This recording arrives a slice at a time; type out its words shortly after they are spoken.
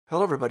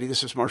Hello, everybody.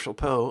 This is Marshall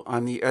Poe.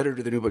 I'm the editor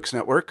of the New Books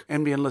Network.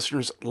 NBN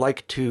listeners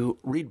like to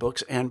read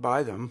books and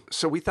buy them.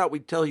 So we thought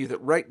we'd tell you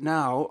that right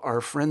now, our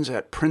friends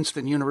at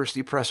Princeton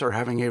University Press are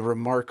having a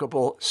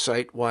remarkable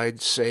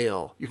site-wide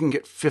sale. You can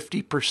get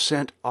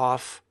 50%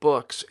 off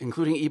books,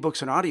 including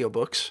ebooks and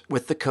audiobooks,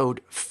 with the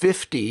code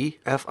 50,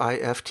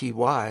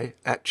 F-I-F-T-Y,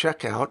 at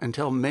checkout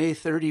until May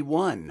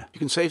 31. You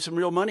can save some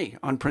real money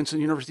on Princeton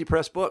University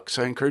Press books.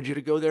 I encourage you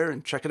to go there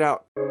and check it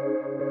out.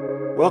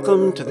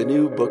 Welcome to the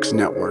New Books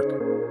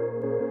Network.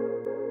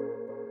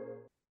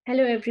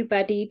 Hello,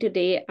 everybody.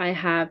 Today I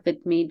have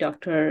with me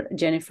Dr.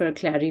 Jennifer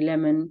Clary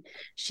Lemon.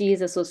 She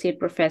is Associate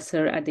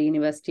Professor at the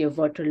University of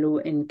Waterloo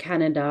in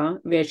Canada,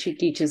 where she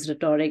teaches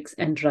rhetorics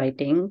and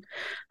writing.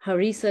 Her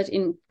research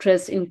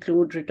interests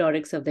include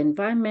rhetorics of the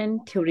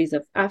environment, theories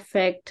of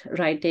affect,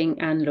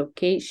 writing and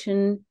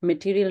location,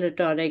 material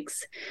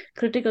rhetorics,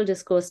 critical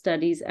discourse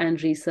studies,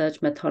 and research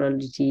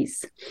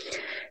methodologies.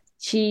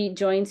 She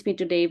joins me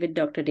today with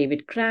Dr.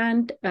 David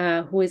Grant,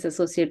 who is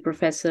Associate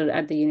Professor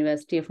at the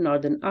University of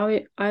Northern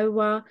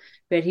Iowa,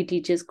 where he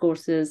teaches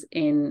courses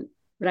in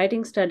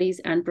writing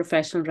studies and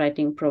professional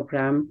writing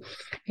program.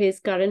 His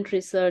current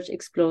research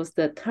explores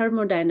the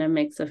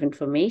thermodynamics of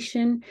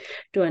information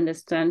to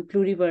understand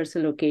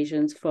pluriversal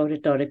occasions for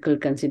rhetorical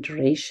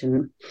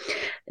consideration.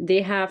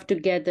 They have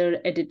together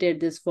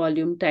edited this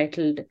volume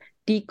titled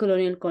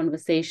Decolonial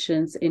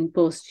Conversations in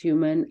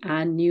Posthuman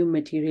and New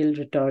Material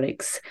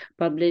Rhetorics,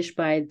 published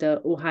by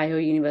the Ohio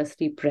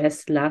University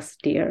Press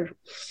last year.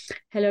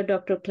 Hello,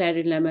 Dr.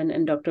 Clary Lemon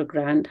and Dr.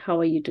 Grant.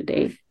 How are you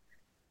today?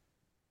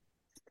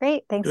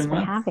 Great. Thanks Doing for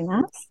well. having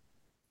us.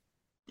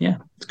 Yeah,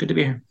 it's good to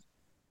be here.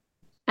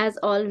 As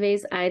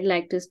always, I'd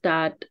like to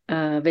start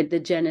with the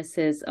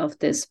genesis of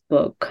this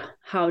book.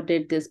 How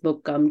did this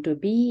book come to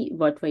be?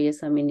 What were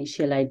some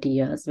initial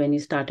ideas when you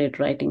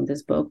started writing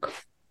this book?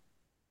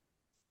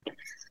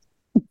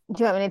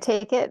 Do you want me to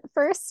take it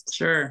first?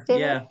 Sure. David?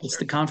 Yeah, it's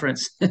the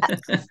conference.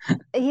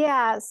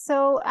 Yeah.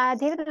 So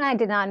David and I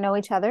did not know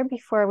each other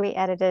before we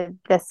edited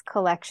this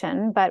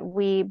collection, but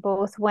we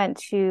both went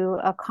to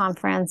a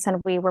conference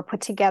and we were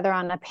put together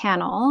on a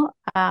panel,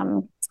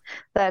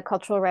 the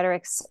Cultural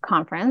Rhetorics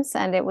Conference,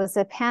 and it was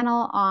a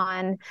panel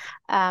on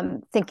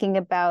thinking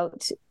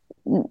about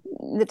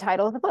the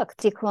title of the book,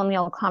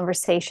 Decolonial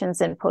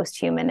Conversations in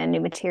Posthuman and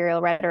New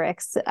Material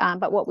Rhetorics.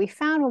 But what we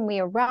found when we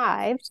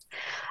arrived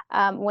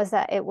was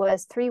that it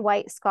was three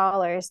white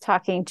scholars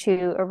talking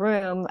to a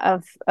room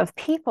of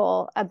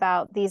people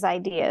about these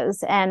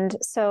ideas. And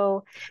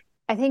so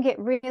I think it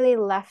really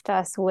left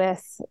us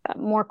with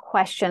more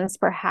questions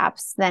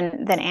perhaps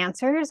than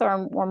answers,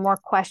 or more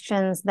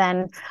questions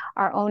than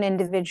our own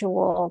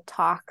individual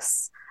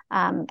talks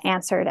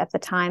answered at the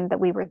time that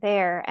we were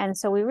there. And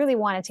so we really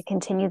wanted to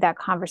continue that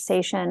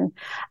conversation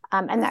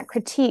and that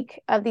critique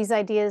of these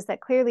ideas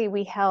that clearly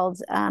we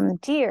held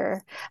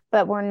dear,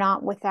 but were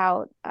not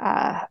without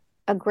a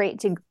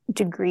great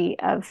degree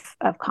of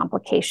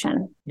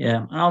complication.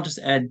 Yeah, and I'll just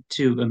add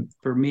too,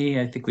 for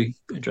me, I think we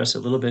addressed it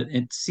a little bit.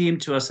 It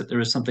seemed to us that there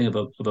was something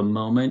of a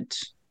moment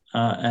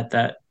at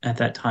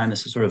that time.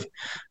 This is sort of,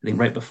 I think,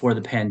 right before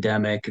the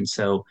pandemic. And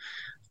so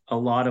a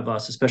lot of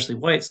us, especially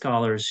white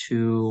scholars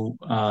who,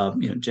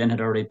 Jen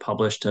had already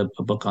published a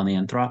book on the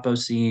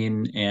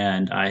Anthropocene,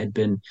 and I had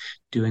been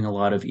doing a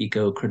lot of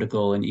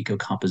eco-critical and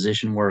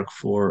eco-composition work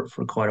for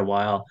quite a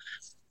while.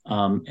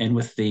 And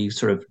with the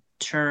sort of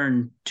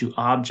turn to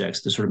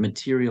objects, the sort of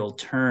material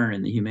turn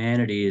in the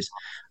humanities,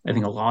 I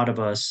think a lot of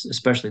us,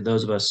 especially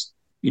those of us,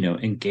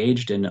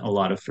 engaged in a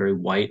lot of very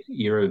white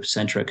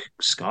Eurocentric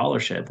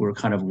scholarship, were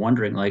kind of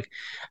wondering, like,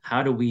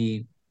 how do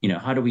we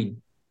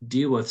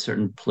deal with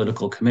certain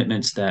political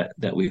commitments that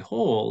we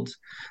hold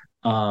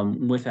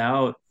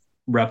without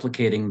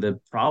replicating the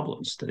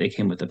problems that they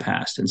came with the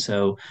past. And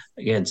so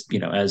again,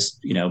 as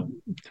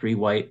three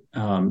white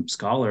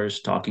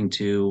scholars talking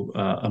to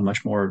a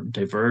much more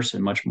diverse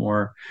and much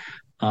more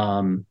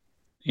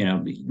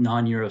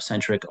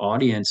non-Eurocentric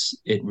audience,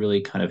 it really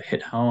kind of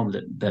hit home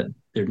that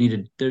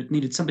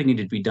something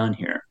needed to be done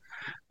here.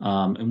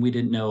 And we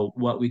didn't know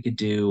what we could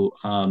do,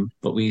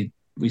 but we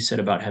set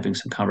about having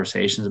some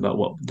conversations about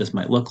what this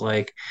might look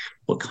like,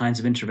 what kinds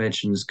of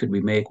interventions could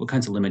we make, what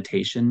kinds of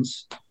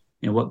limitations,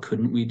 what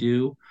couldn't we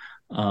do.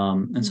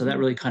 And so that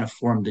really kind of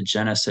formed the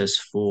genesis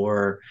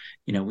for,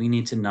 we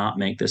need to not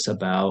make this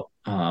about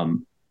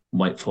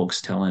white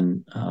folks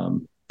telling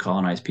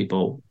colonized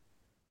people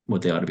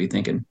what they ought to be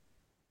thinking.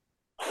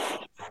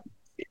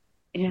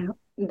 Yeah,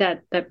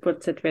 that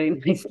puts it very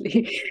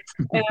nicely.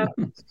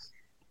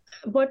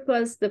 What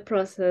was the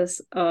process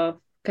of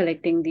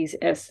collecting these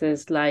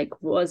essays like?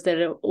 Was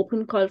there an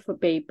open call for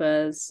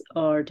papers,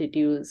 or did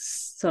you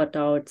sort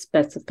out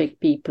specific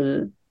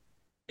people?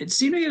 It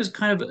seemed like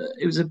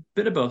it was a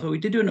bit of both, but we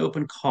did do an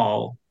open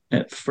call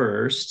at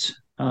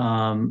first.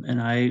 And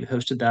I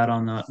hosted that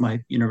on my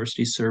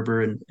university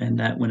server, and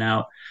that went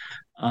out.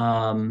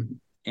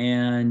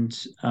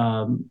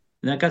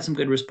 That got some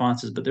good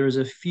responses, but there was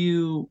a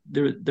few,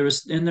 there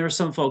were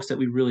some folks that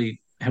we really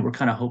were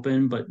kind of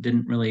hoping, but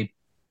didn't really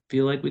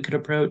feel like we could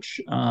approach.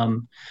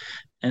 And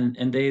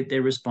they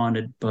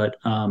responded, but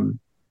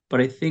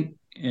I think,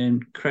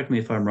 and correct me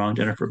if I'm wrong,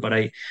 Jennifer, but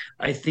I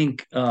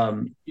think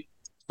Dr.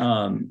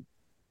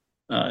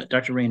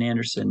 Rain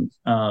Anderson,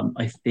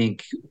 I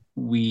think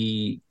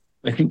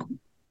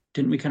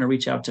didn't we kind of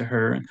reach out to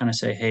her and kind of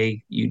say,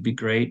 hey, you'd be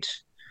great.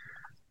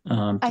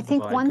 I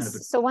think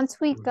once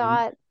we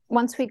got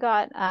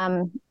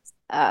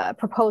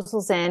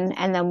proposals in,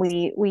 and then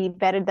we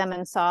vetted them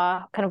and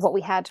saw kind of what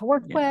we had to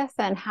work with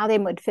and how they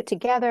would fit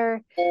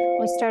together,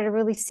 we started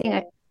really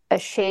seeing a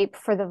shape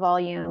for the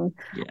volume.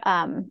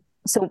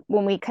 So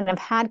when we kind of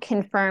had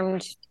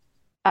confirmed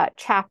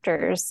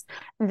chapters,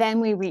 then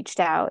we reached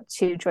out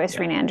to Joyce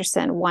Rain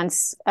Anderson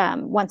once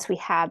we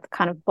had the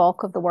kind of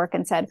bulk of the work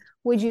and said,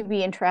 would you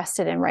be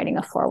interested in writing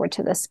a foreword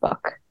to this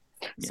book?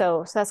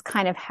 So that's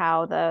kind of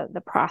how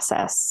the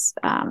process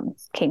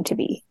came to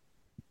be.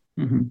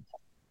 Mm-hmm.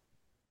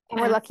 And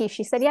we're lucky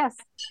she said yes.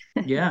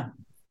 Yeah.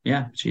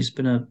 She's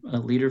been a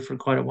leader for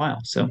quite a while.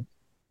 So I'm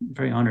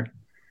very honored.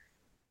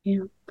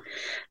 Yeah.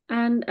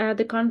 And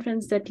the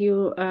conference that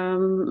you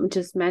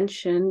just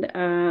mentioned,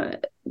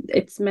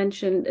 it's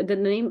mentioned, the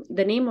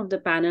name of the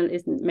panel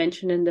is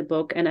mentioned in the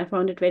book, and I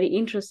found it very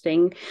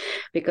interesting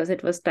because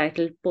it was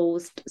titled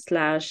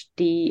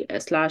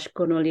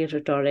Post/D/Colonial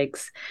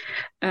Rhetorics.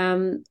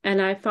 And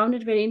I found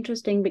it very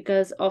interesting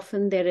because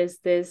often there is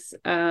this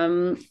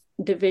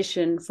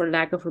division, for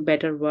lack of a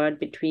better word,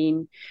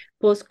 between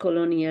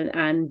post-colonial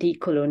and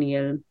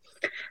decolonial.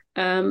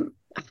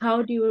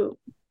 How do you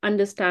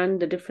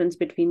understand the difference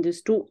between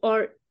these two,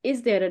 or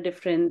is there a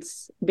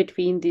difference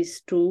between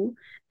these two?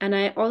 And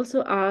I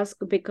also ask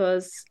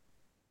because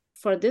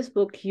for this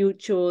book you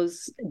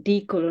chose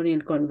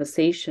decolonial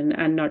conversation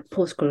and not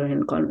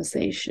post-colonial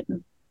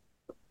conversation.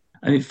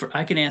 I mean,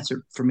 I can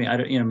answer for me. I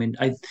don't,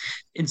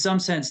 in some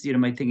sense,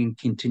 my thinking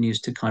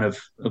continues to kind of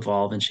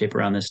evolve and shape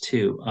around this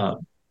too.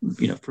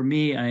 For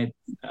me, I'm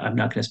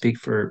not going to speak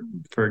for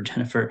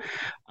Jennifer.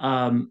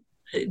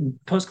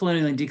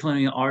 Post-colonial and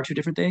decolonial are two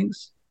different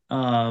things.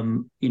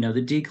 The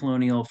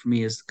decolonial for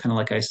me is kind of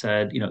like I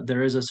said,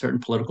 there is a certain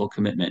political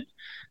commitment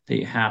that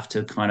you have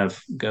to kind of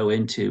go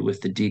into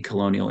with the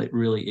decolonial. It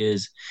really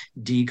is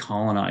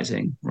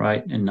decolonizing,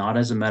 right? And not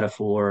as a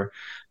metaphor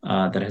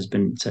that has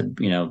been said,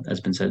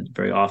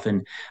 very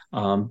often,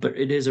 but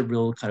it is a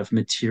real kind of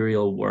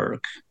material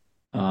work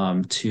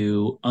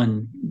to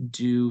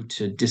undo,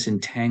 to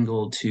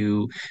disentangle,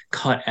 to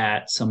cut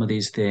at some of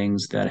these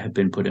things that have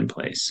been put in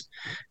place.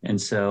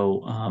 And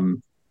so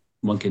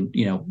one can,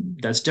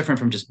 that's different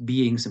from just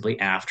being simply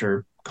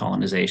after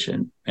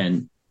colonization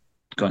and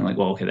going like,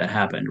 well, okay, that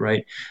happened,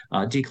 right?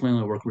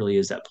 Decolonial work really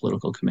is that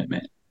political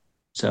commitment.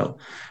 So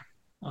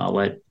I'll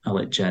let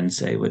Jen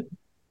say what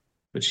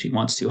she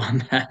wants to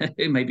on that.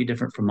 It might be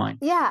different from mine.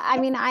 Yeah, I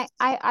mean, I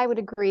would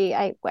agree.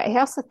 I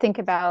also think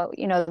about,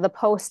 the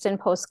post and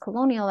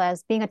post-colonial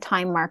as being a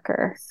time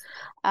marker.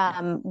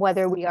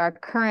 Whether we are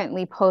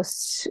currently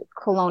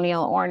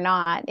post-colonial or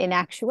not, in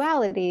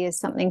actuality, is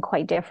something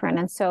quite different.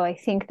 And so I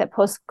think that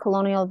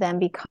post-colonial then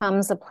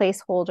becomes a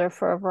placeholder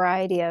for a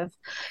variety of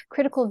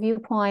critical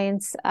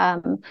viewpoints,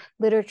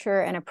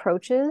 literature, and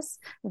approaches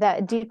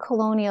that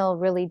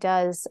decolonial really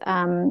does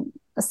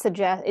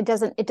suggest. It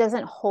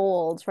doesn't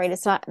hold, right?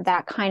 It's not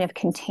that kind of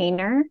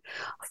container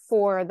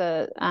for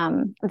the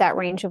that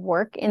range of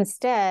work.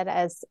 Instead,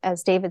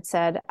 as David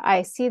said,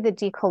 I see the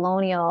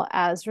decolonial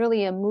as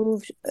really a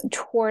move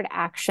toward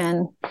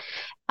action,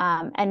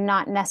 and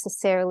not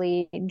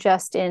necessarily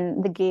just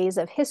in the gaze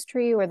of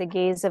history or the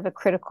gaze of a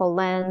critical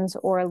lens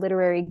or a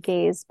literary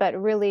gaze, but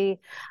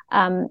really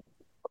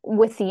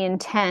with the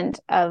intent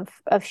of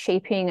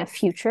shaping a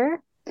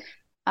future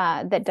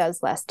that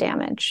does less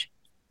damage.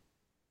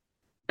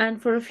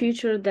 And for a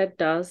future that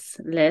does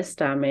less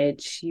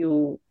damage,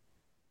 you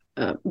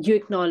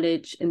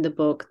acknowledge in the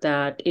book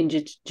that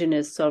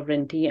indigenous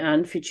sovereignty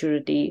and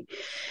futurity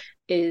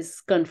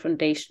is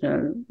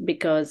confrontational,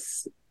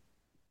 because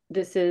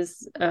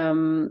this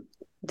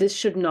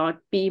should not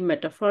be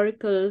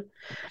metaphorical,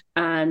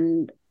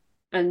 and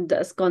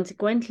thus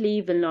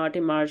consequently will not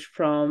emerge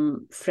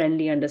from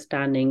friendly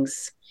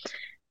understandings.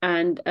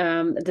 And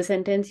the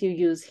sentence you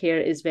use here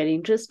is very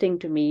interesting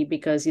to me,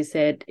 because you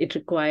said it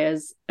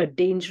requires a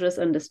dangerous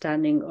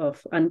understanding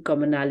of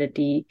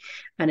uncommonality,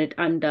 and it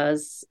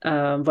undoes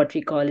what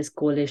we call is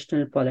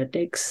coalitional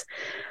politics.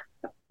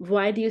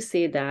 Why do you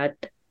say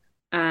that?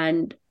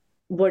 And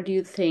what do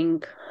you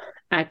think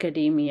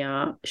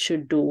academia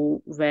should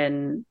do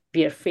when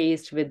we are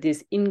faced with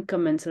these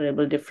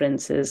incommensurable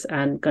differences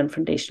and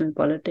confrontational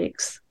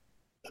politics?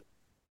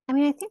 I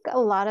mean, I think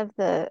a lot of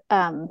the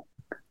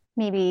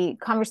maybe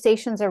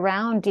conversations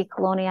around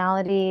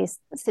decoloniality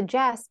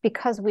suggest,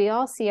 because we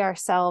all see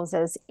ourselves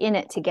as in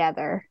it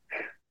together,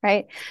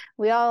 right?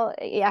 We all,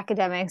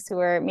 academics who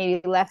are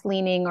maybe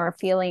left-leaning or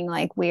feeling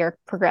like we are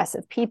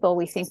progressive people,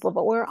 we think, well,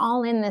 but we're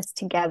all in this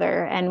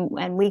together, and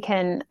we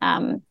can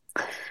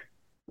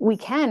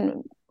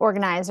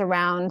organize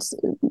around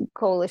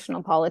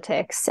coalitional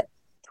politics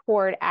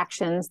toward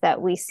actions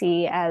that we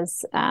see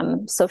as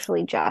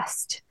socially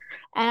just.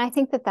 And I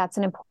think that that's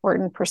an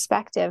important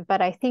perspective.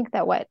 But I think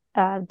that what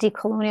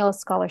decolonial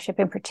scholarship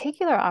in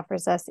particular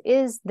offers us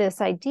is this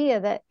idea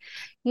that,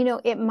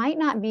 it might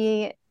not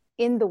be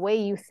in the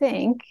way you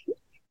think,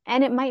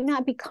 and it might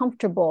not be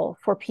comfortable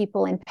for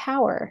people in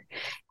power.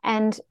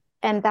 And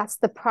that's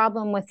the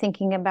problem with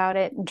thinking about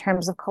it in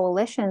terms of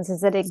coalitions,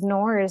 is it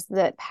ignores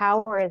that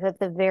power is at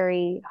the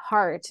very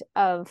heart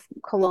of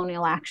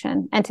colonial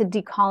action. And to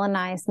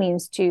decolonize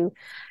means to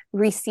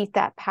reseat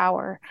that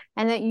power.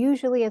 And that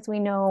usually, as we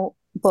know,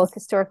 both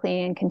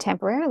historically and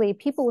contemporarily,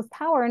 people with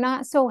power are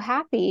not so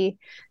happy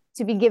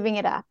to be giving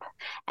it up.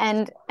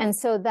 And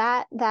so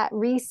that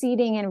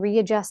reseating and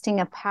readjusting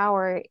of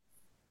power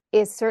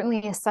is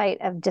certainly a site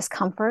of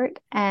discomfort.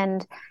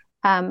 And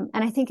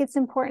I think it's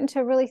important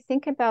to really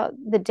think about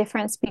the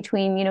difference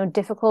between,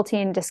 difficulty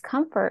and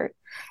discomfort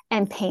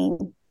and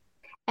pain,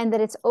 and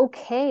that it's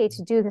okay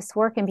to do this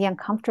work and be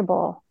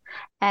uncomfortable.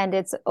 And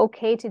it's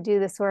okay to do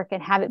this work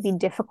and have it be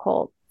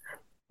difficult,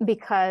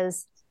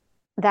 because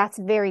that's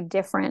very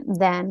different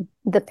than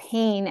the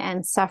pain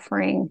and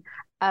suffering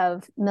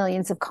of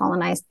millions of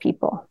colonized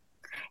people.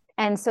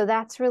 And so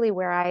that's really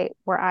where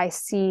I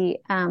see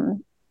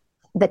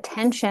the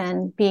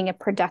tension being a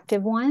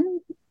productive one,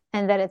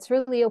 and that it's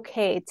really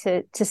okay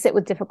to sit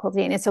with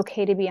difficulty, and it's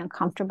okay to be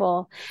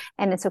uncomfortable,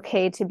 and it's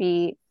okay to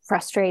be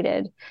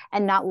frustrated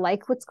and not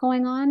like what's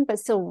going on, but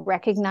still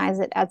recognize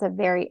it as a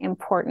very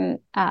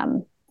important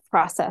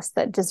process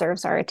that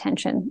deserves our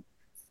attention.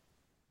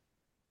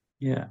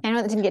 Yeah. I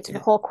know that didn't get to the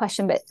whole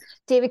question, but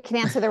David can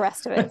answer the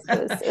rest of it.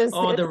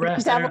 The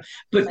rest. I don't know.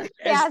 But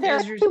there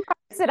are 2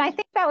 parts, and I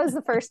think that was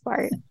the first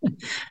part.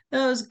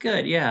 That was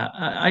good. Yeah,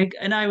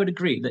 I would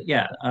agree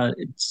that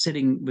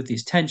sitting with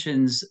these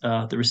tensions,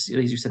 as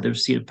you said, the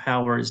receipt of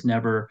power is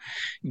never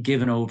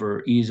given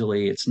over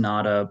easily. It's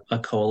not a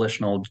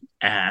coalitional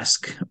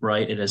ask,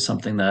 right? It is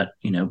something that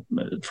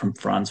from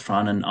Franz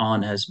Fanon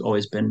on has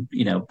always been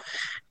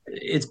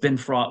it's been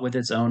fraught with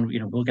its own.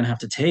 We're going to have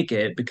to take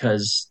it,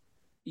 because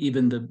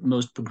even the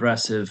most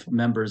progressive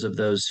members of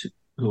those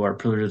who are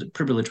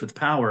privileged with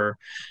power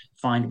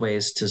find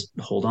ways to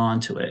hold on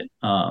to it,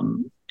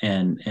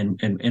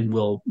 and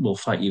will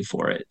fight you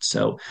for it.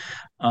 So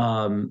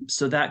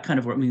that kind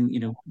of work,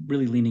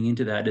 really leaning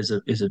into that is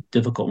a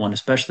difficult one,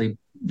 especially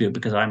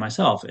because I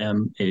myself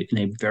am in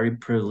a very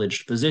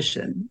privileged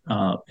position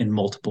in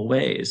multiple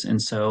ways, and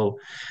so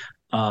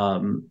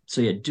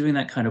doing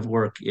that kind of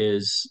work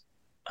is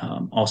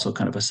also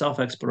kind of a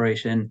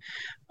self-exploration.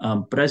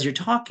 But as you're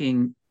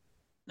talking,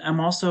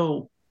 I'm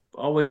also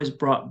always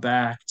brought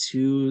back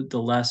to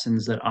the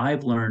lessons that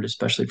I've learned,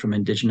 especially from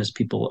Indigenous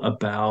people,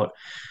 about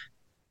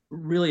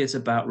really it's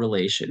about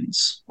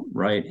relations,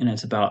 right? And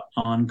it's about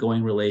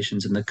ongoing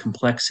relations and the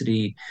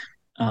complexity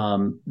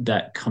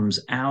that comes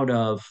out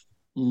of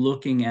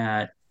looking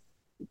at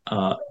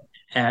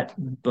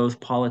both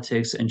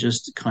politics and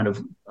just kind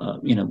of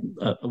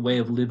a way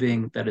of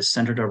living that is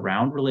centered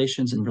around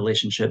relations and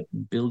relationship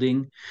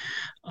building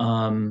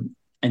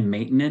and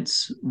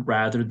maintenance,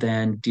 rather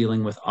than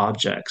dealing with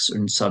objects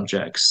and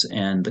subjects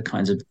and the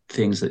kinds of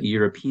things that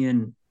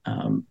European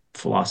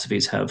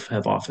philosophies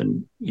have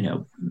often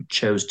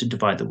chose to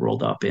divide the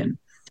world up in.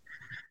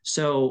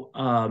 So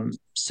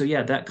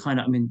that kind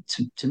of,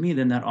 to me,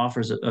 then that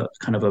offers a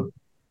kind of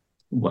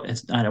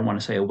I don't want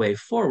to say a way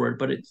forward,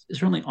 but it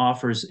certainly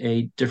offers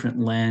a different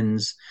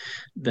lens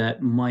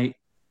that might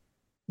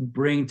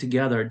bring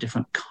together a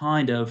different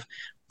kind of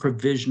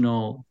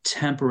provisional,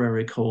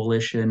 temporary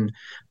coalition,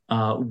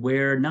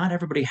 where not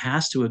everybody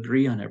has to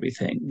agree on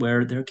everything,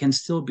 where there can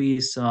still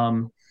be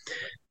some,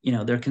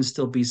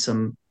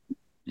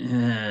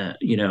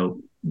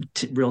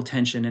 real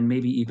tension and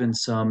maybe even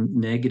some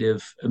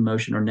negative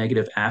emotion or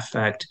negative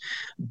affect,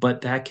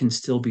 but that can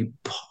still be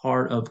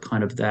part of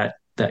kind of that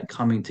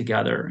coming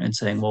together and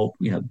saying, well,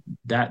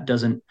 that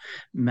doesn't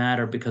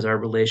matter, because our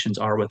relations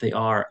are what they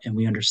are, and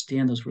we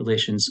understand those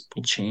relations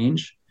will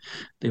change,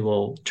 they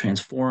will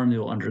transform, they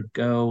will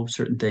undergo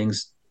certain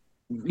things,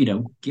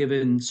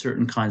 given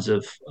certain kinds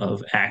of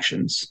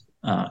actions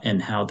and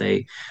how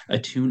they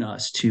attune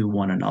us to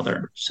one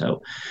another.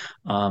 So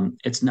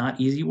it's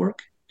not easy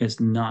work. It's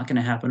not going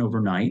to happen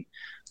overnight.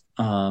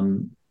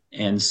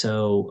 And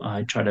so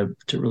I try to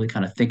really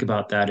kind of think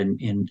about that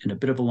in a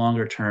bit of a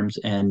longer terms,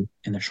 and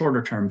in the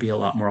shorter term, be a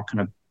lot more kind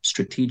of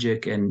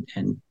strategic and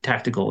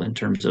tactical in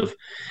terms of,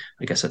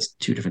 I guess that's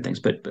 2 different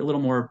things, but a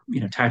little more,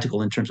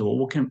 tactical in terms of,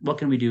 well, what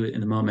can we do in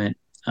the moment?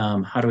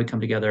 How do we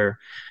come together?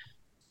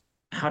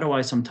 How do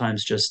I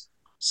sometimes just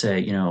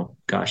say,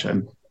 gosh,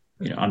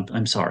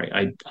 I'm sorry,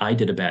 I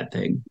did a bad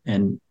thing,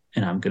 and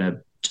I'm going to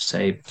just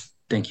say,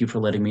 thank you for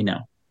letting me know.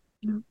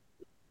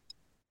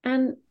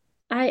 And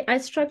I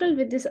struggle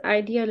with this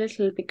idea a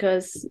little,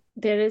 because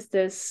there is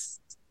this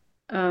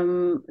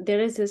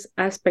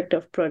aspect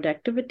of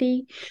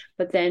productivity,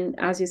 but then,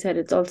 as you said,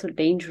 it's also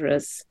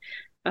dangerous.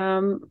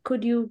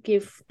 Could you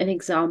give an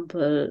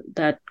example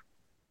that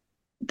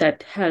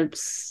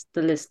helps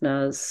the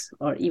listeners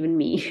or even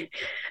me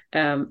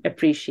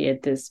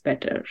appreciate this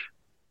better?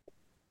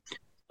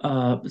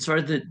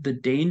 Sorry, the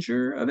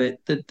danger of it,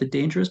 the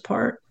dangerous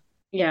part.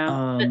 Yeah,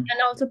 Um,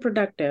 and also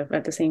productive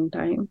at the same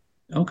time.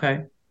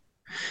 okay.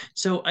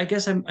 So I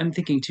guess I'm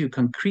thinking too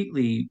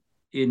concretely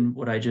in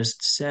what I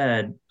just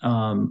said.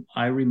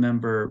 I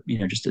remember,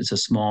 just as a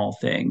small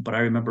thing, but I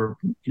remember,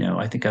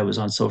 I think I was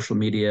on social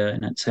media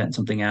and had sent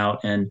something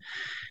out, and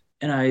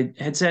I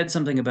had said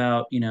something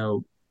about,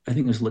 I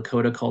think it was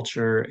Lakota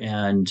culture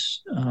and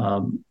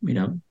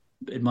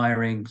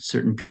admiring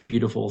certain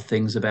beautiful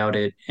things about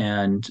it,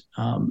 and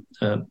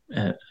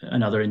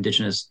another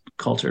indigenous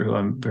culture who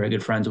I'm very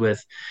good friends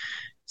with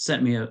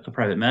sent me a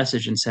private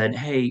message and said,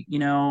 "Hey,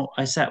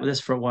 I sat with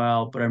this for a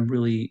while, but I'm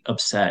really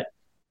upset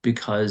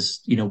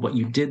because, what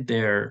you did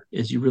there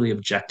is you really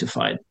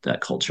objectified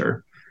that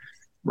culture,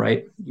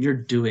 right? You're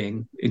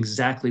doing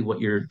exactly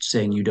what you're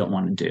saying you don't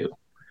want to do."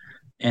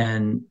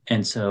 And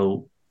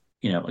so,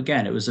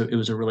 again, it was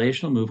a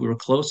relational move. We were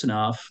close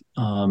enough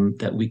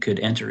that we could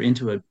enter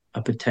into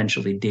a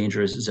potentially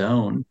dangerous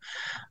zone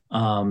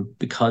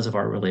because of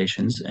our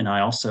relations. And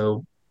I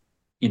also,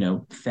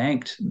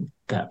 thanked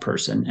that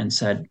person and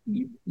said,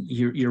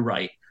 "You're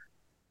right.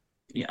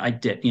 Yeah, I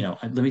did.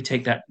 Let me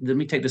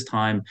take this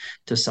time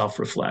to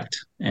self-reflect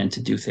and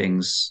to do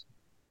things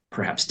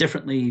perhaps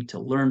differently, to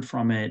learn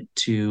from it,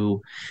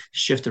 to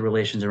shift the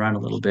relations around a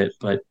little bit.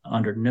 But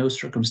under no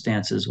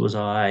circumstances was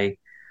I,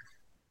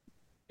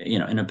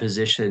 in a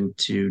position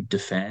to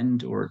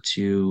defend or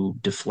to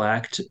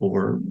deflect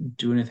or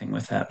do anything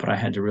with that. But I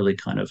had to really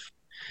kind of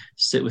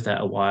sit with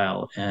that a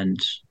while, and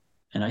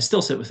I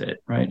still sit with it,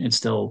 right? It's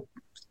still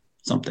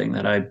something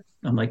that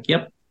I'm like,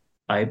 yep,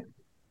 I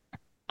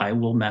I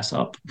will mess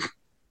up,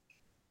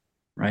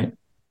 right?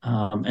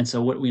 And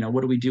so what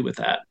do we do with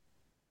that,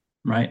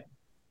 right?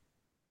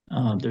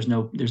 There's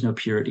no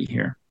purity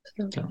here.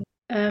 So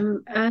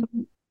And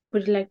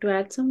would you like to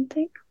add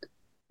something?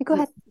 Go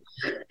ahead.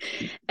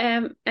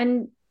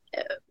 And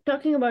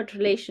talking about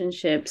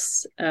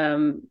relationships,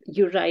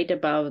 you write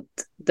about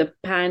the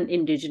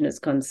pan-Indigenous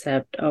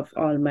concept of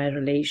all my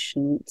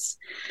relations.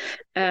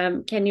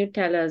 Can you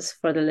tell us,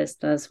 for the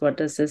listeners, what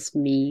does this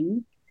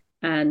mean,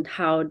 and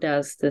how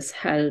does this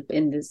help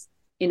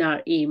in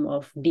our aim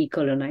of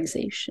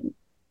decolonization?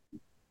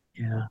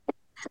 yeah.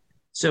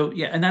 So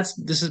yeah, and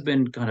this has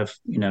been kind of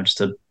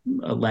just a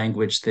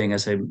language thing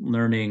as I'm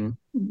learning.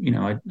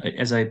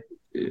 As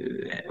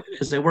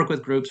I work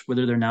with groups,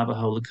 whether they're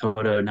Navajo,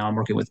 Lakota, now I'm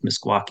working with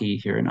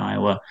Meskwaki here in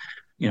Iowa.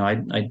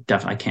 I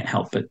definitely can't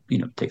help but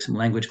take some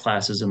language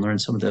classes and learn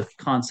some of the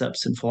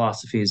concepts and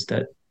philosophies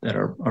that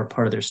are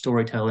part of their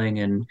storytelling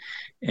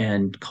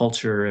and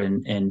culture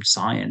and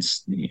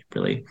science,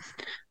 really,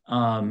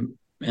 and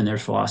their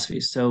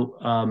philosophies.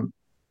 So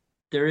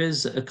there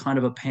is a kind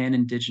of a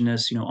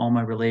pan-indigenous, all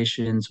my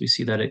relations. We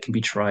see that it can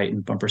be trite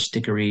and bumper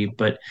stickery,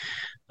 but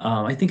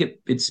I think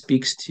it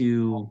speaks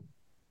to,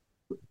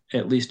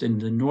 at least in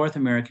the North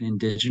American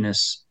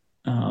indigenous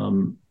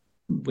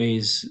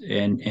ways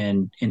and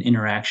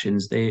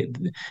interactions,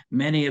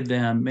 many of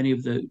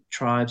the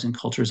tribes and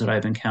cultures that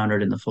I've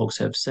encountered and the folks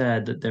have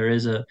said that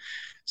there's a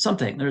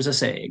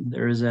saying,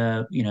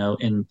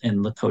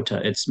 in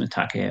Lakota, it's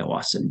Mitake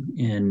Awasin.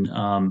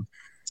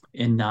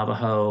 In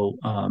Navajo,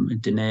 in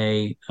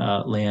Dene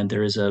land,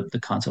 there is the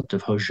concept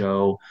of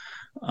Hojo,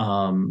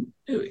 and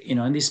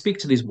they speak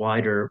to these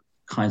wider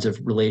kinds of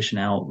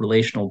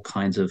relational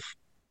kinds of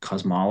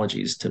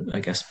cosmologies, to, I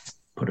guess,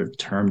 put a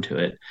term to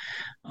it.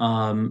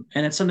 And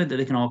it's something that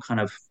they can all kind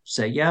of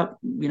say, yeah,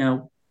 we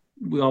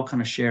all kind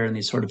of share in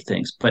these sort of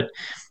things. But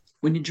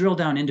when you drill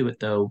down into it,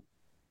 though,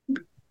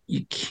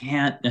 you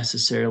can't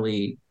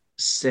necessarily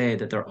say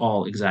that they're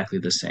all exactly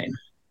the same,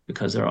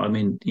 because there are,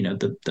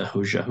 the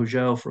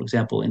Hojo, for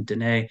example, in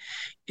Dene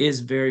is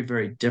very,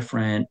 very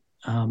different,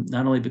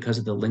 not only because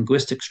of the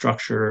linguistic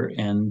structure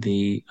and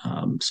the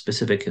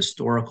specific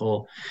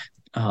historical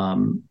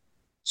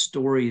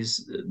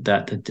stories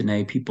that the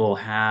Dene people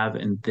have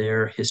and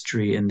their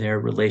history and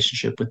their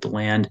relationship with the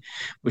land,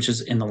 which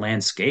is in the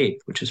landscape,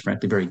 which is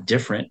frankly very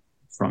different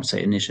from,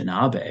 say,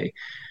 Anishinaabe,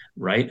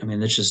 right?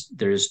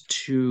 There's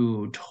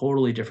two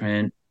totally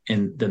different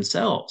in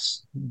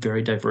themselves,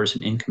 very diverse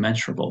and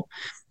incommensurable.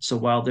 So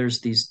while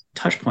there's these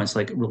touch points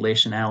like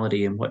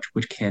relationality and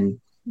which can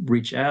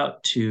reach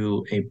out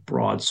to a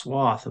broad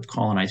swath of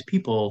colonized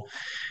people,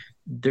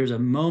 there's a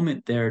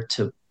moment there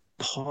to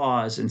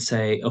pause and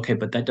say, okay,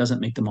 but that doesn't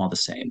make them all the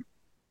same,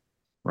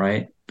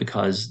 right?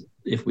 Because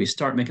if we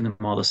start making them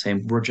all the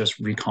same, we're just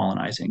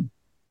recolonizing,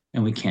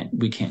 and we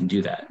can't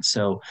do that.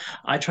 So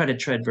I try to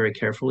tread very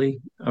carefully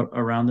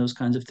around those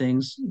kinds of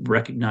things,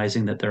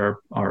 recognizing that there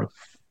are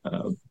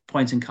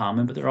points in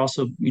common, but there are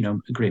also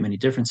a great many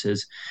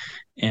differences,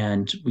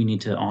 and we need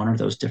to honor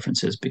those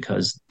differences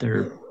because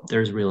they're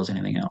as real as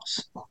anything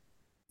else.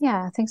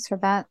 Yeah, thanks for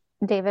that,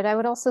 David. I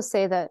would also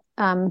say that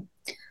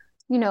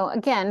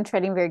again,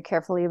 treading very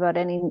carefully about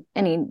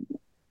any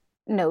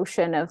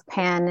notion of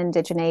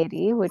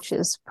pan-indigeneity, which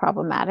is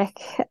problematic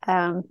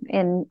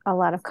in a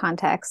lot of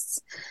contexts,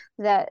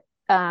 that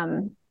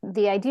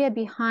the idea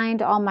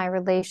behind all my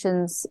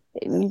relations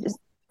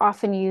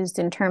often used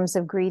in terms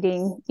of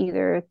greeting,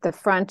 either the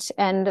front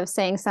end of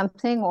saying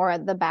something or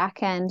at the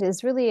back end,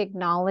 is really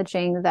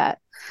acknowledging that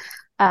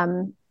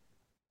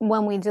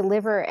when we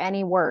deliver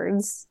any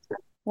words,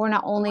 we're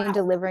not only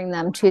delivering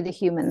them to the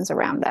humans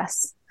around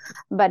us,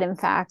 but in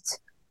fact,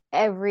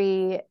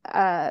 every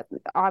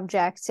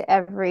object,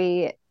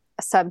 every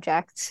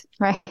subject,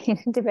 right,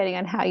 depending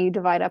on how you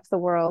divide up the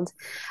world,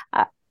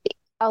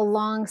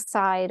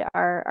 alongside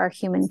our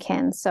human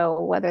kin.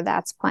 So whether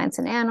that's plants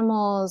and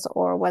animals,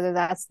 or whether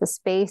that's the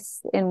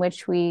space in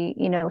which we,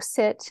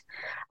 sit,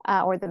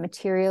 or the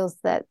materials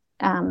that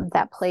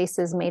that place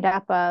is made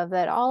up of,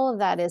 that all of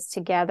that is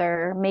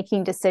together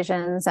making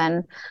decisions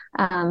and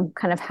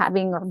kind of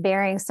having or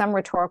bearing some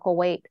rhetorical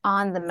weight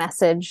on the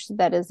message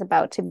that is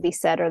about to be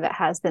said or that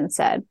has been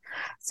said.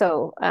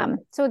 So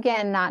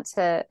again, not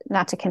to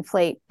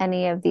conflate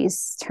any of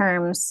these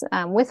terms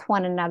with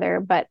one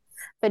another, but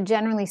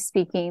generally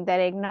speaking, that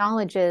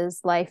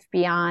acknowledges life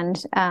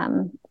beyond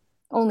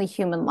only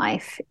human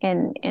life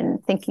in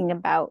thinking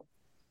about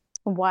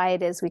why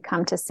it is we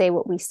come to say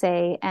what we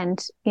say,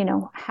 and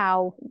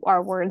how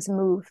our words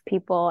move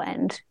people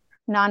and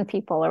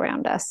non-people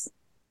around us.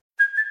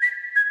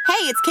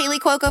 Hey, it's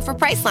Kaylee Cuoco for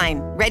Priceline.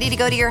 Ready to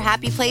go to your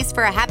happy place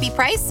for a happy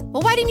price?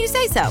 Well, why didn't you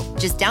say so?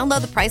 Just download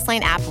the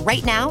Priceline app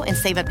right now and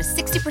save up to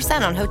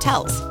 60% on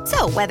hotels.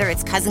 So whether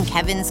it's Cousin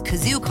Kevin's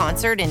Kazoo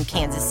Concert in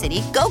Kansas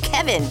City, go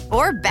Kevin,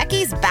 or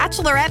Becky's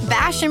Bachelorette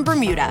Bash in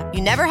Bermuda, you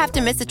never have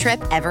to miss a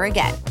trip ever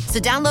again. So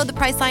download the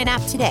Priceline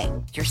app today.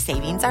 Your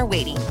savings are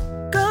waiting.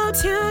 Go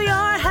to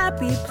your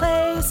happy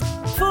place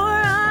for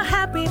a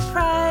happy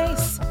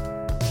price.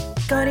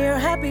 Go to your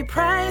happy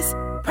price,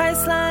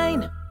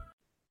 Priceline.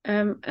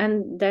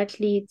 And that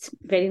leads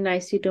very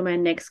nicely to my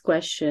next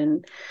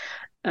question.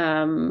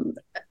 In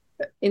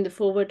the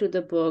foreword to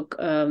the book,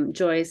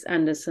 Joyce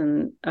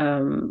Anderson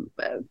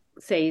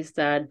says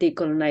that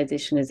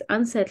decolonization is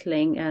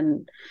unsettling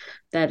and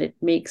that it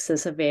makes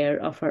us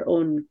aware of our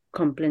own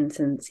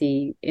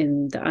complacency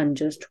in the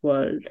unjust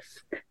world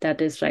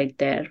that is right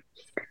there.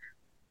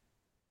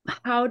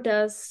 How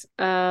does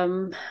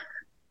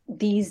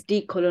these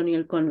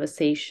decolonial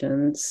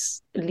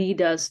conversations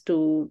lead us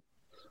to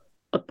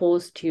a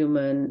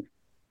post-human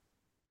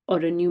or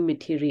a new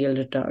material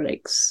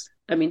rhetorics?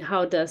 I mean,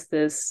 how does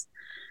this,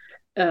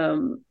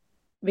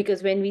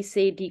 because when we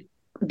say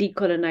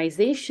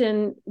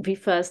decolonization, we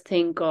first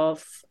think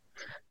of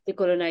the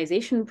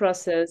colonization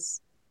process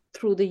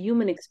through the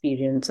human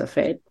experience of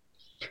it.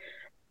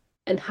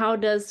 And how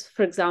does,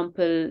 for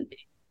example,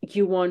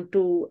 you want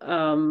to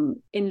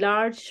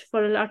enlarge,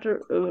 for a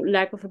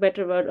lack of a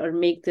better word, or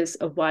make this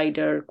a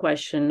wider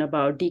question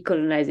about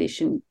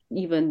decolonization,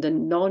 even the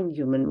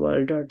non-human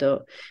world or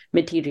the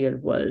material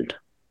world?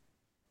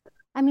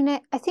 I mean,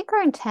 I think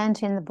our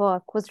intent in the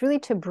book was really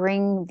to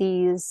bring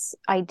these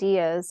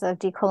ideas of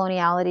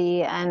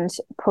decoloniality and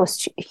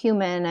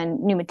post-human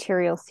and new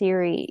material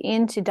theory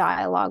into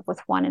dialogue with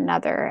one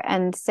another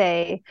and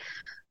say,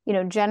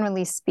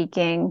 generally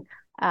speaking,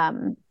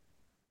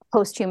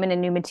 post-human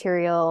and new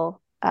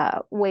material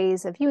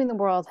ways of viewing the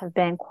world have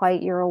been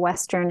quite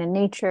Euro-Western in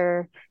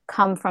nature,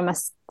 come from a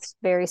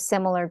very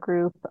similar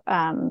group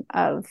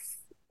of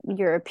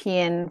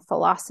European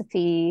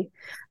philosophy,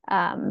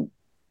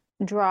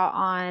 draw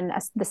on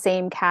the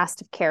same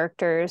cast of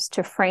characters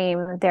to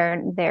frame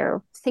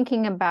their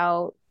thinking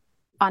about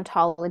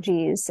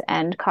ontologies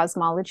and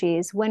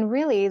cosmologies, when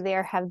really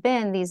there have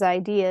been these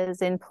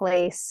ideas in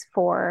place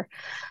for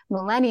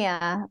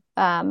millennia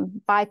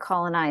by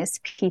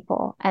colonized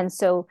people. And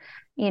so,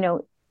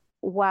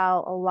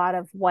 while a lot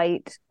of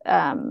white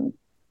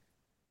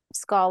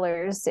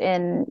scholars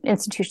in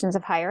institutions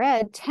of higher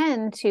ed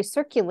tend to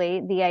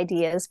circulate the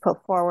ideas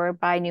put forward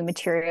by new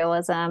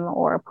materialism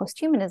or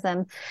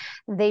posthumanism,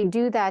 they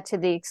do that to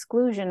the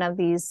exclusion of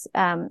these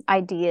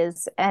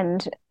ideas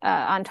and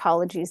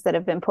ontologies that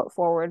have been put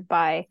forward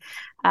by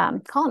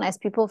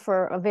colonized people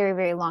for a very,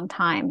 very long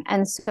time.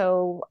 And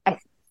so I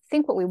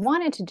think what we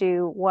wanted to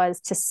do was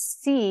to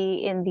see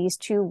in these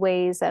two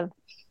ways of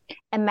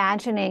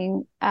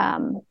imagining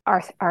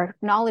our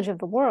knowledge of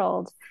the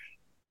world,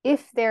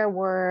 if there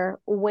were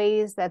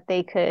ways that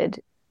they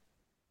could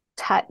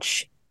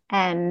touch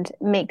and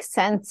make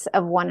sense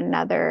of one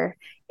another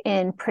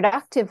in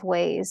productive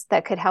ways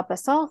that could help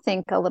us all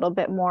think a little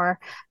bit more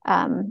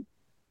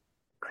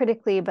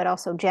critically, but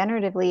also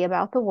generatively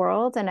about the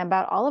world and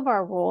about all of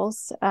our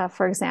roles,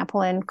 for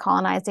example, in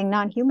colonizing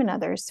non-human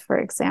others, for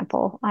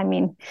example. I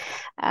mean,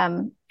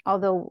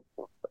 although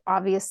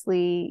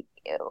obviously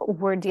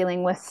we're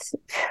dealing with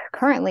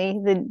currently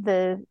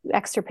the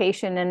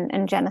extirpation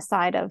and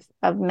genocide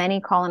of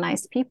many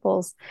colonized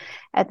peoples.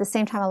 At the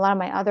same time, a lot of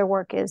my other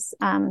work is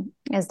done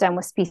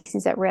with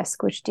species at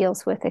risk, which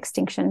deals with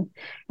extinction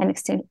and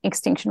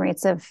extinction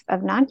rates of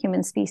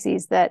non-human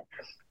species that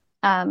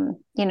are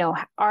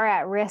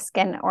at risk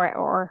and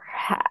or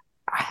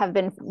have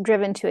been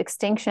driven to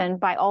extinction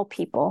by all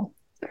people.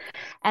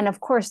 And of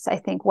course, I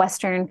think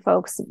Western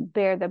folks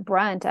bear the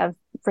brunt of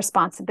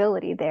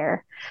responsibility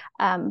there.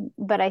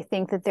 But I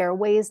think that there are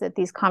ways that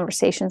these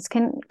conversations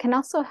can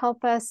also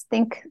help us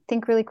think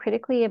really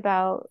critically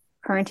about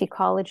current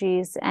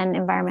ecologies and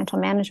environmental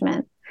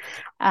management,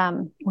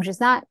 which is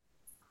not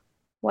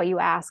what you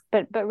ask,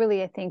 but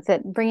really I think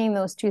that bringing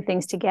those two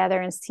things together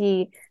and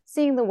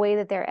seeing the way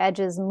that their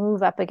edges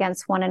move up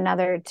against one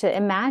another, to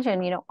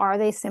imagine, are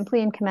they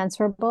simply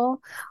incommensurable,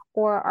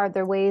 or are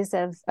there ways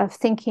of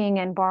thinking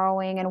and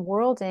borrowing and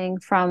worlding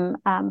from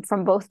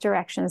both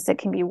directions that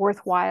can be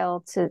worthwhile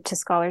to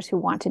scholars who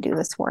want to do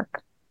this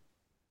work?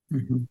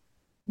 Mm-hmm.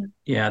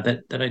 Yeah,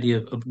 that idea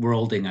of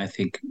worlding, I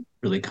think,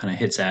 really kind of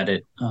hits at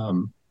it.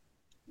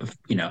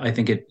 I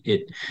think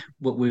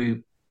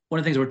one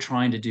of the things we're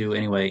trying to do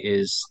anyway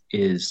is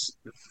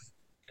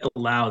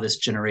allow this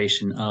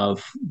generation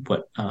of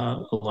what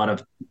a lot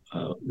of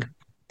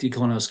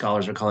decolonial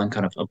scholars are calling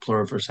kind of a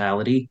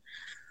pluriversality,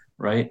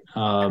 right?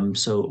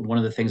 So one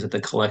of the things that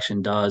the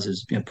collection does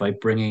is, by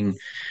bringing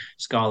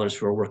scholars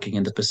who are working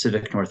in the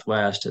Pacific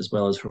Northwest, as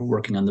well as who are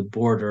working on the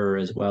border,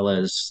 as well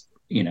as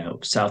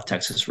South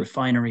Texas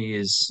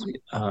refineries,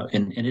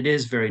 and it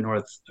is very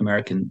North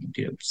American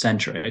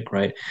centric,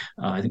 right?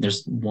 I think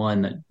there's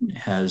one that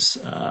has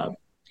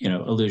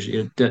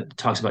allusion that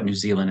talks about New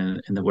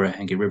Zealand and the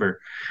Wirrahungi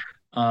River,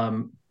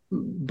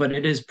 but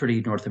it is pretty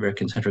North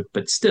American centric.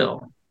 But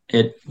still,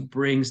 it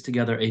brings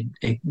together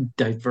a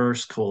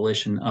diverse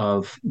coalition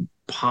of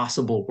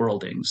possible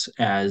worldings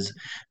as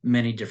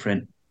many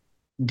different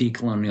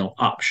decolonial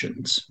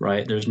options,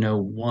 right? There's no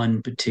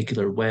one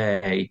particular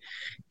way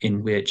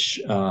in which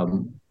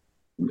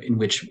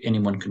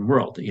anyone can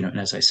world, and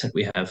as I said,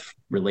 we have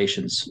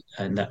relations,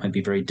 and that might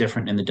be very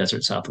different in the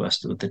desert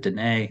Southwest with the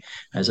Dene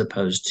as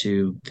opposed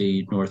to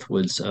the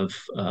Northwoods of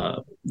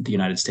the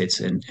United States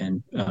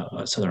and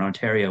Southern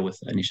Ontario with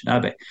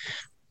Anishinaabe.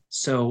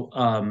 So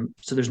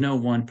there's no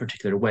one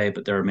particular way,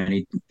 but there are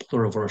many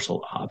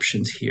pluriversal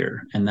options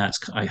here, and that's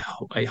I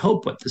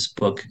hope what this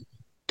book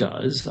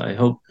does. I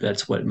hope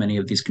that's what many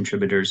of these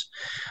contributors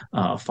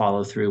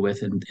follow through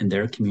with in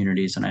their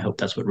communities, and I hope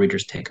that's what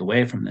readers take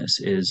away from this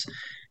is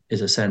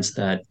a sense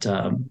that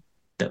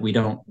that we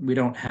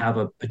don't have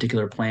a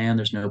particular plan.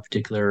 There's no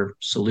particular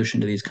solution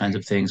to these kinds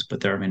of things,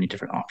 but there are many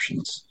different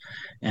options,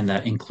 and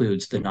that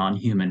includes the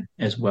non-human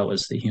as well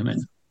as the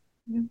human.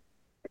 Yeah.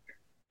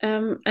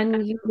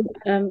 And you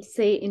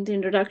say in the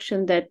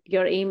introduction that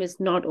your aim is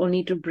not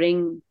only to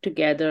bring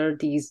together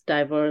these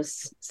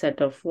diverse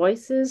set of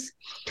voices,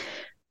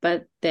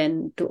 but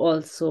then to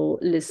also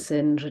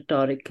listen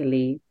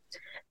rhetorically.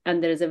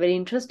 And there is a very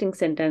interesting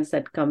sentence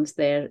that comes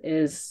there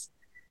is,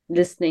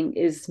 listening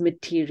is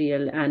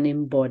material and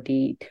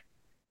embodied.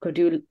 Could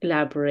you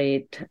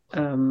elaborate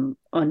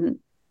on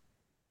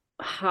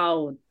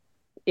how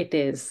it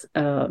is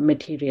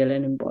material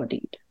and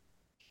embodied?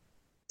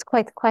 It's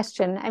quite the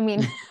question. I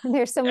mean,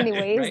 there's so many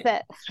ways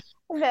right.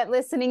 that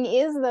listening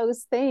is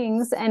those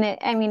things. And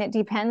it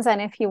depends on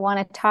if you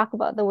want to talk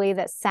about the way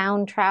that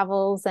sound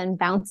travels and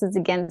bounces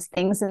against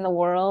things in the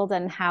world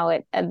and how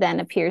it then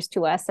appears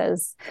to us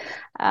as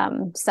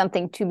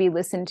something to be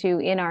listened to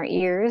in our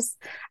ears,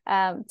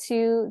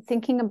 to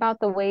thinking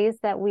about the ways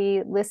that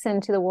we listen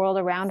to the world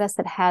around us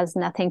that has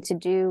nothing to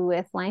do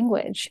with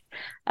language.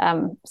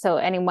 So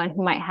anyone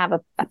who might have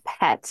a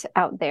pet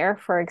out there,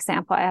 for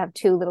example, I have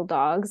 2 little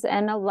dogs,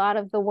 and a lot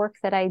of the work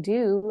that I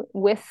do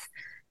with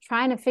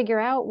trying to figure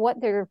out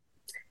what they're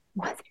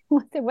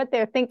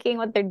thinking,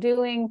 what they're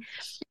doing,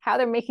 how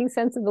they're making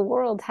sense of the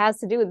world has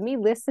to do with me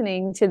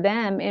listening to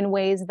them in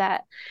ways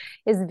that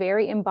is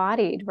very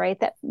embodied,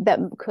 right? That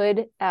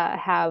could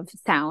have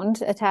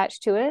sound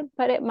attached to it,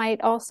 but it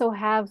might also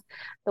have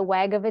the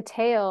wag of a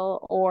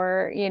tail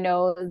or,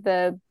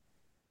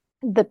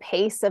 the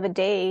pace of a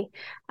day.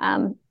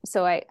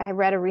 So I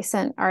read a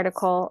recent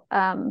article,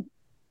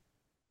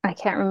 I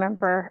can't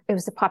remember, it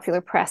was a Popular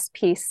Press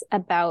piece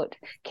about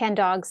can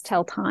dogs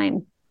tell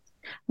time?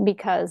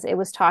 Because it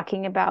was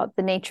talking about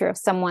the nature of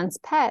someone's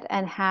pet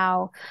and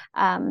how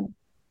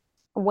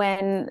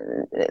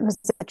when it was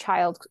a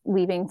child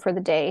leaving for the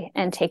day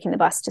and taking the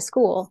bus to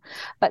school,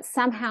 but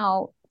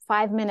somehow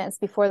 5 minutes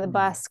before the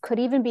bus could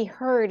even be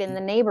heard in the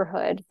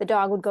neighborhood, the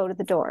dog would go to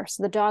the door.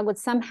 So the dog would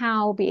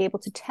somehow be able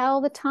to tell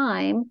the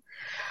time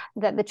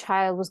that the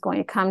child was going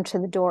to come to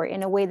the door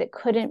in a way that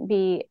couldn't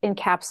be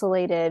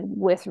encapsulated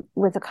with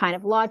a kind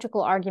of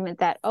logical argument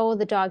that, oh,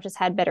 the dog just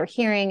had better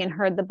hearing and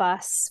heard the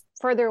bus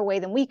further away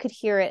than we could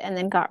hear it and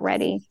then got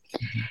ready.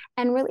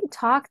 And really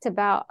talked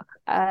about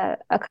a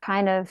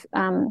kind of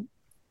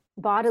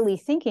bodily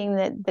thinking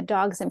that the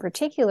dogs in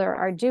particular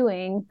are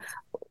doing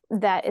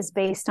that is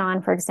based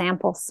on, for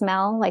example,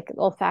 smell, like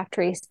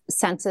olfactory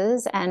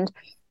senses, and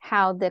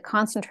how the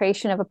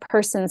concentration of a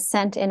person's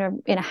scent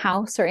in a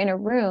house or in a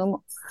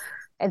room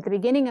at the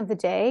beginning of the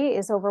day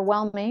is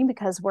overwhelming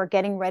because we're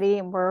getting ready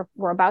and we're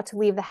about to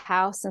leave the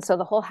house. And so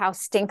the whole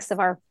house stinks of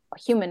our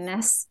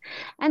humanness.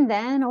 And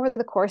then over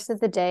the course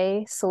of the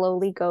day,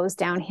 slowly goes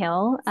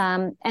downhill.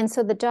 And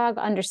so the dog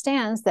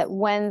understands that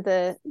when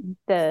the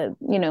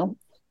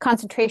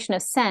concentration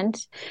of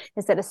scent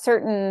is at a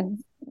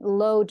certain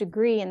low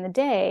degree in the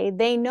day,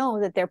 they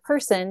know that their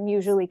person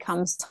usually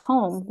comes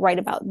home right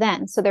about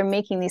then. So they're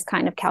making these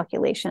kind of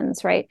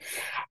calculations, right?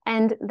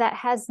 And that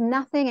has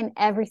nothing and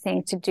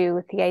everything to do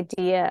with the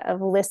idea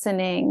of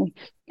listening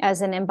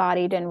as an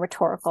embodied and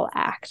rhetorical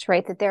act,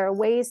 right? That there are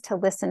ways to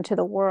listen to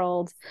the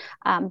world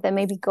that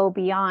maybe go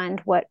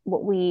beyond what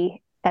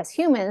we as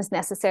humans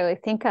necessarily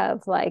think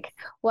of, like,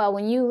 well,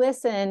 when you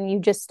listen, you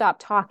just stop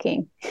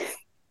talking.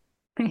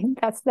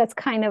 That's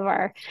kind of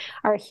our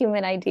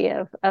human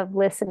idea of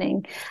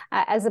listening,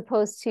 as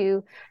opposed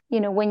to,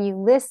 when you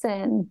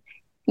listen,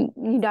 you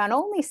not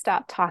only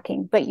stop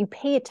talking, but you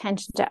pay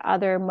attention to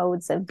other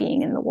modes of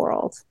being in the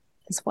world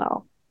as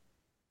well.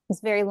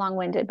 It's very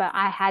long-winded, but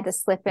I had to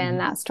slip in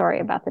that story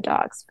about the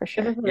dogs for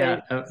sure.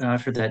 Yeah,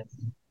 I've heard that.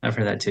 I've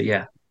heard that too.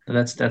 Yeah,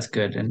 that's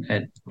good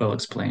and well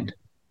explained.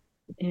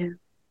 Yeah.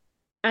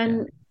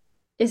 And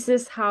is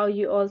this how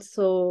you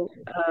also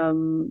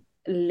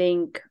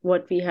link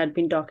what we had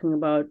been talking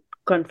about,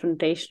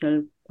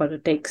 confrontational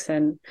politics,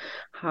 and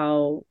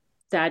how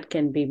that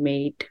can be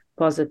made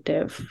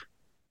positive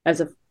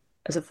as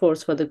a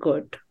force for the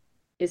good?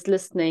 Is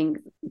listening,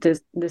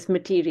 this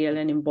material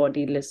and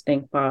embodied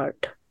listening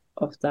part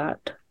of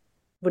that?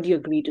 Would you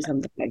agree to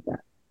something like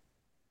that?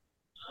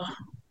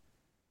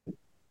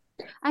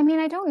 I mean,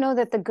 I don't know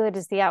that the good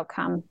is the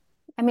outcome.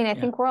 I mean, I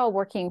think we're all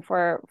working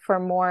for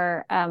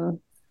more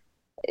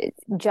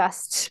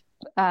just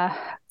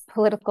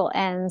political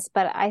ends,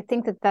 but I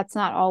think that that's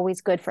not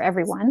always good for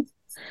everyone,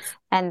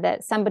 and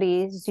that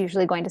somebody is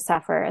usually going to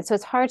suffer. And so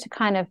it's hard to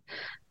kind of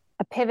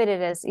pivot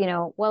it as,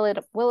 will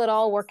it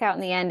all work out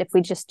in the end if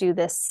we just do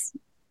this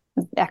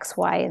X,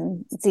 Y,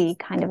 and Z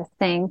kind of a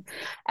thing,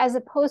 as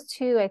opposed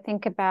to, I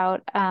think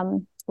about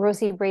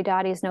Rosi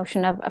Braidotti's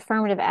notion of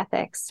affirmative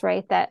ethics,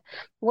 right? That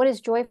what is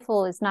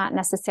joyful is not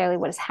necessarily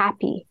what is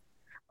happy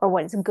or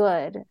what is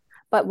good,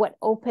 but what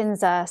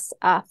opens us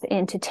up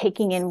into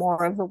taking in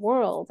more of the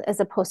world as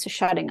opposed to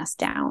shutting us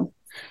down.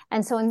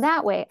 And so in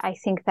that way, I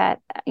think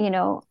that,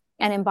 an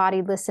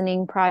embodied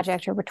listening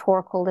project or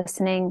rhetorical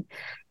listening,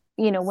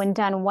 when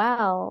done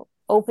well,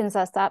 opens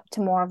us up to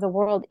more of the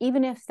world,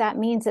 even if that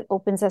means it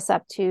opens us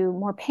up to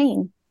more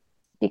pain,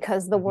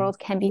 because the world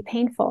can be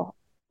painful,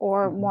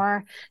 or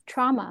more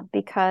trauma,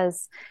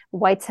 because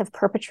whites have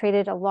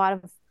perpetrated a lot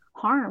of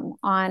harm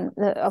on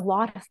a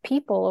lot of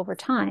people over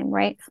time,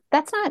 right?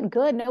 That's not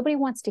good. Nobody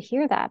wants to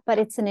hear that, but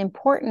it's an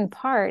important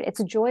part.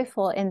 It's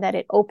joyful in that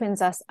it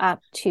opens us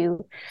up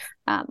to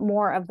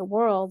more of the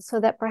world, so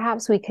that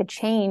perhaps we could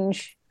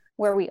change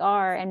where we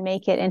are and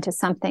make it into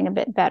something a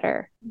bit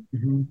better.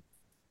 Mm-hmm.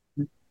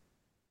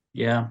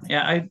 Yeah.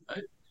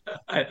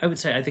 I would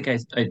say I think I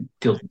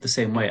feel the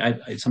same way.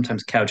 I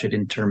sometimes couch it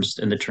in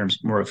the terms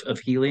more of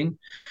healing,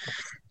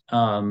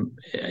 in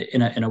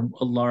a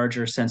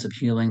larger sense of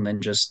healing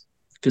than just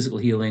physical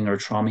healing or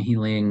trauma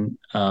healing,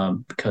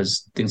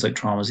 because things like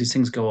traumas, these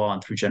things go on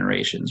through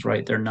generations,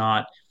 right? They're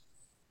not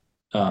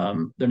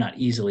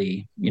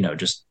easily,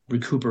 just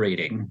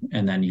recuperating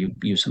and then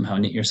you somehow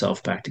knit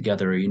yourself back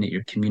together, or you knit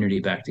your community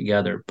back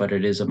together. But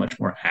it is a much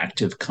more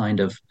active kind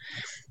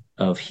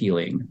of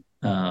healing,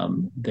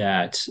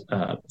 that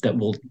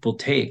will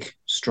take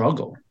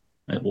struggle.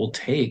 It will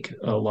take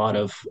a lot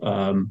of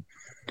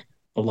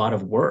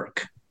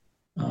work,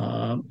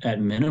 at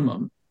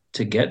minimum,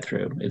 to get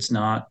through. It's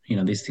not,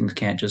 these things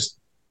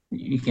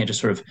you can't just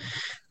sort of,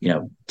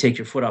 take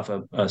your foot off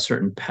a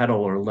certain pedal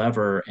or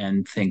lever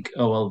and think,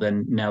 oh, well,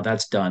 then now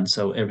that's done,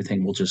 so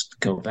everything will just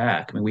go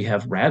back. I mean, we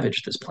have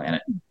ravaged this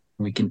planet.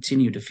 We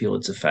continue to feel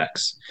its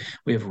effects.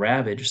 We have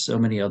ravaged so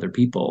many other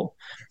people,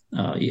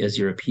 as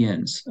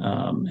Europeans,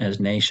 as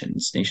nation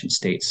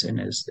states,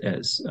 and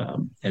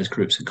as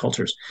groups and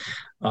cultures,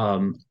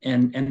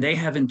 and they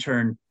have in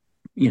turn,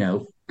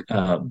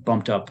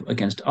 bumped up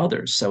against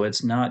others. So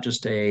it's not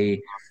just a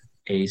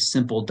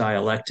simple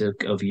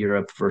dialectic of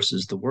Europe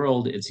versus the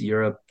world. It's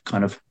Europe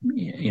kind of,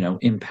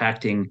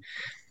 impacting.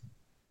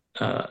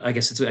 I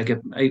guess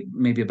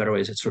maybe a better way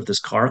is it's sort of this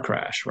car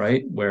crash,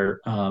 right? Where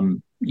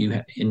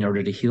in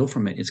order to heal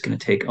from it, it's going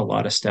to take a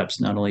lot of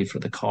steps, not only for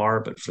the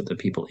car, but for the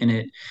people in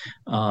it,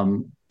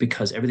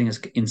 because everything is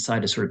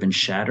inside has sort of been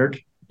shattered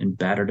and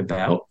battered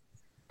about.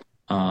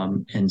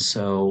 And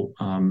so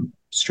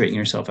straightening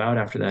yourself out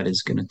after that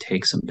is going to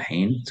take some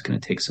pain. It's going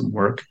to take some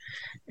work.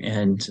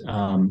 And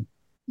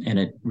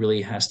it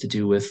really has to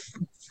do with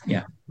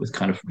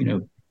kind of,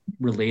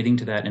 relating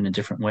to that in a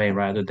different way,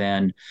 rather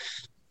than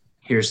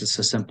here's just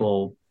a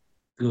simple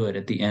good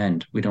at the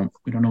end. We don't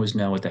always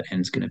know what that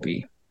end's going to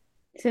be.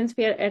 Since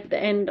we are at the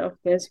end of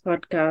this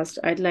podcast,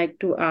 I'd like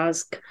to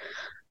ask,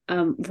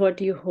 what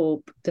do you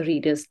hope the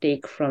readers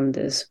take from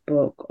this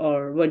book,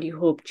 or what do you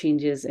hope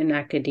changes in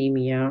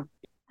academia?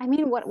 I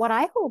mean, what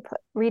I hope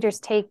readers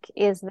take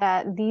is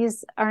that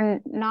these are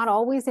not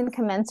always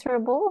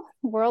incommensurable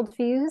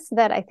worldviews,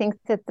 that I think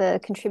that the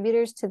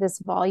contributors to this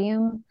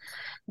volume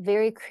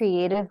very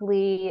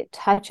creatively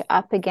touch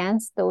up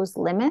against those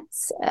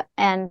limits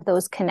and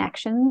those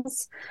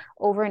connections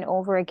over and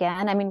over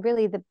again. I mean,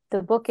 really,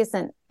 the book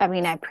isn't, I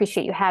mean, I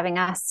appreciate you having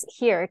us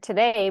here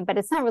today, but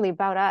it's not really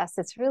about us.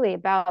 It's really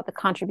about the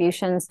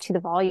contributions to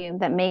the volume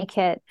that make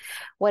it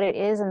what it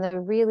is, and the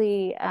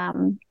really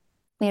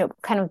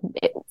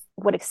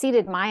what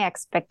exceeded my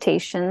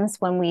expectations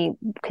when we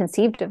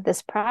conceived of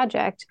this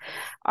project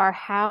are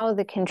how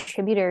the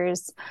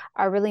contributors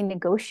are really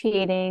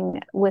negotiating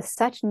with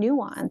such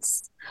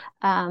nuance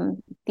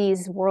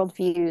these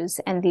worldviews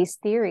and these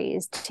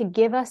theories to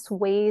give us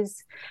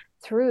ways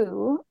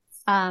through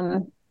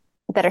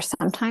that are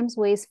sometimes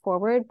ways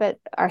forward, but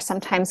are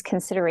sometimes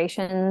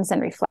considerations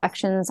and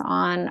reflections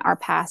on our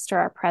past or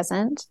our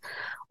present,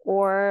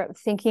 or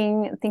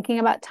thinking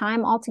about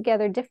time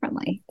altogether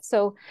differently.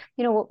 So,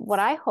 what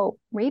I hope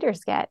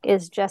readers get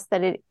is just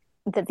that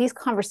these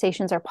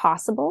conversations are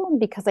possible,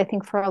 because I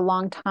think for a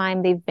long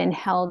time they've been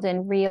held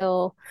in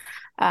real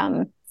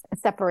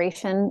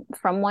separation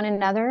from one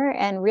another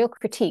and real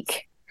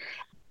critique.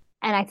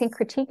 And I think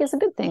critique is a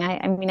good thing.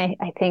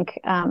 I think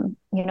I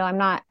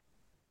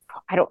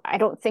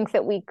don't think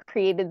that we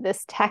created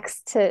this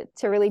text to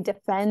really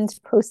defend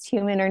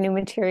post-human or new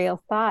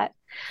material thought,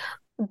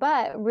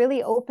 but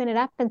really open it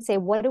up and say,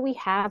 what do we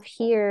have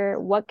here?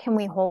 What can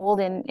we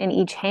hold in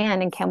each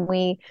hand? And can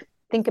we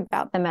think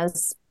about them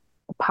as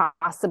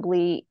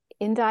possibly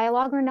in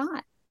dialogue or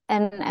not?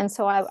 And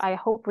so I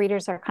hope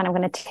readers are kind of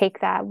going to take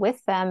that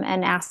with them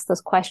and ask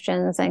those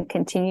questions and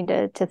continue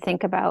to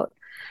think about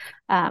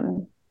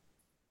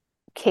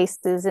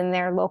cases in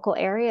their local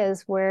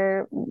areas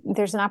where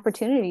there's an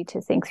opportunity to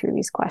think through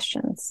these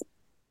questions.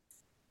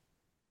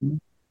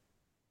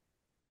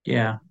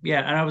 Yeah.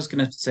 And I was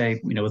going to say,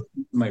 with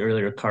my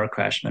earlier car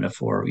crash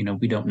metaphor,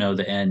 we don't know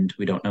the end.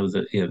 We don't know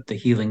the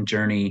healing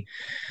journey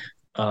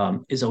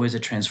is always a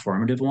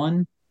transformative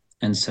one.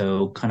 And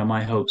so kind of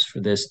my hopes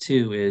for this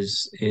too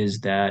is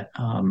that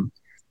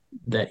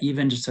that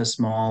even just a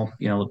small,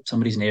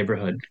 somebody's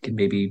neighborhood can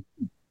maybe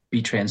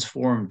be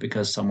transformed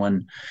because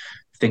someone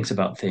thinks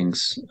about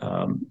things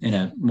in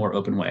a more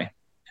open way,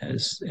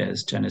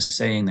 as Jen is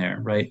saying there,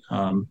 right?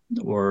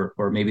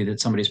 Or maybe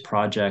that somebody's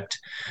project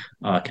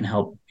can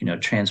help,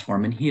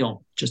 transform and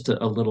heal just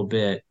a little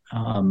bit.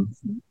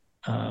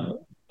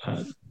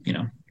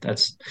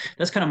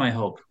 That's kind of my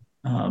hope,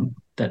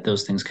 that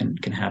those things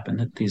can happen,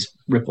 that these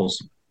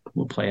ripples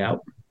will play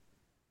out.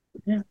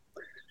 Yeah.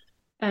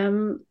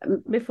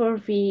 Before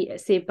we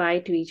say bye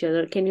to each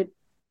other, can you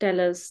tell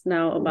us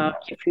now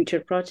about your future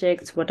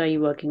projects? What are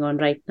you working on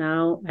right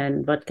now,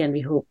 and what can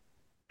we hope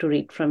to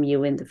read from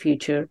you in the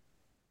future?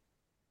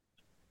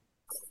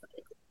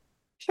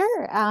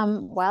 Sure.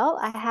 Well,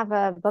 I have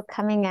a book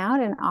coming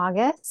out in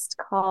August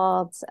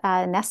called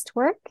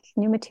Nestwork,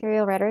 New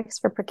Material Rhetorics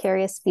for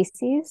Precarious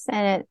Species.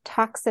 And it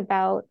talks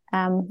about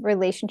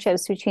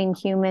relationships between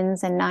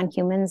humans and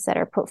non-humans that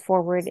are put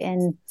forward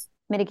in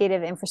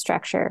mitigative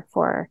infrastructure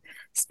for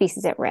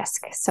species at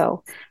risk.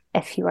 So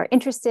if you are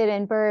interested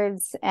in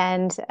birds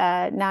and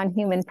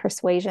non-human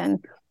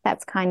persuasion,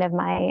 that's kind of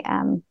my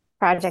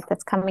project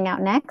that's coming out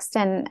next.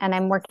 And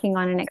I'm working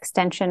on an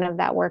extension of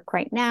that work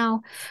right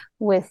now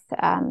with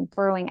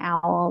burrowing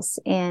owls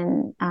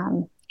in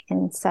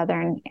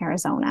southern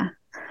Arizona.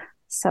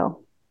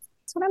 So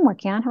that's what I'm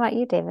working on. How about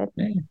you, David?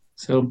 Okay.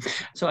 So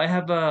I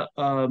have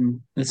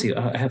let's see,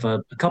 I have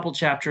a couple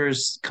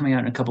chapters coming out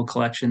in a couple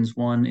collections.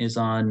 One is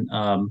on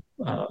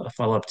a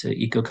follow-up to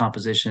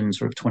eco-composition,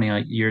 sort of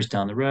 20 years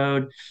down the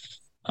road.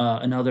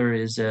 Another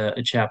is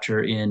a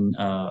chapter in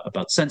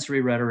about sensory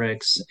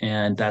rhetorics,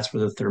 and that's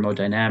where the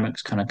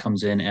thermodynamics kind of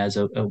comes in as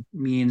a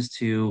means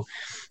to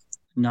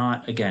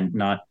not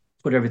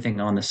put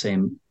everything on the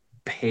same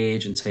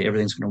page and say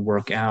everything's going to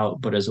work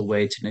out, but as a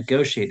way to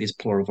negotiate these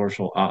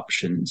pluriversal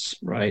options,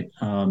 right?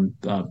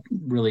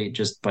 Really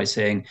just by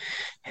saying,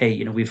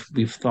 hey,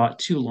 we've thought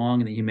too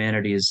long in the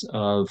humanities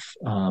of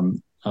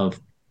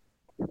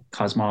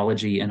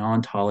cosmology and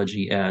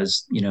ontology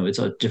as, it's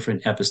a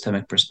different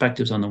epistemic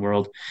perspectives on the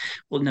world.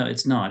 Well, no,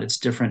 it's not. It's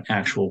different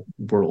actual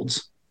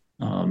worlds.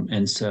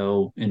 And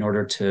so in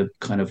order to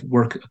kind of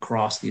work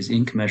across these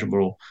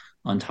incommensurable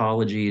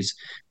ontologies,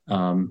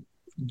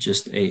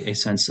 just a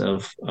sense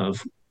of a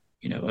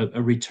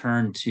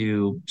return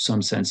to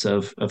some sense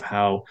of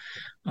how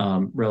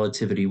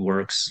relativity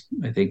works,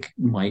 I think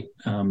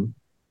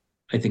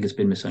it's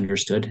been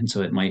misunderstood. And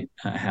so it might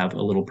have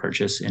a little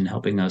purchase in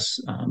helping us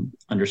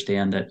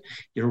understand that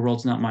your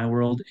world's not my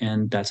world,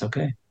 and that's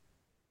okay.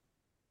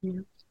 Yeah.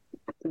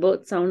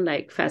 Both sound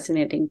like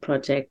fascinating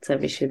projects. I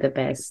wish you the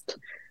best.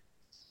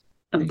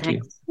 Thank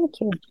you. Thank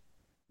you.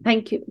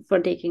 Thank you for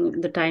taking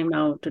the time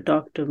now to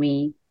talk to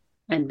me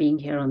and being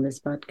here on this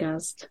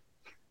podcast.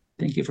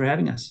 Thank you for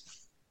having us.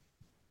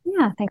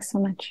 Yeah, thanks so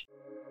much.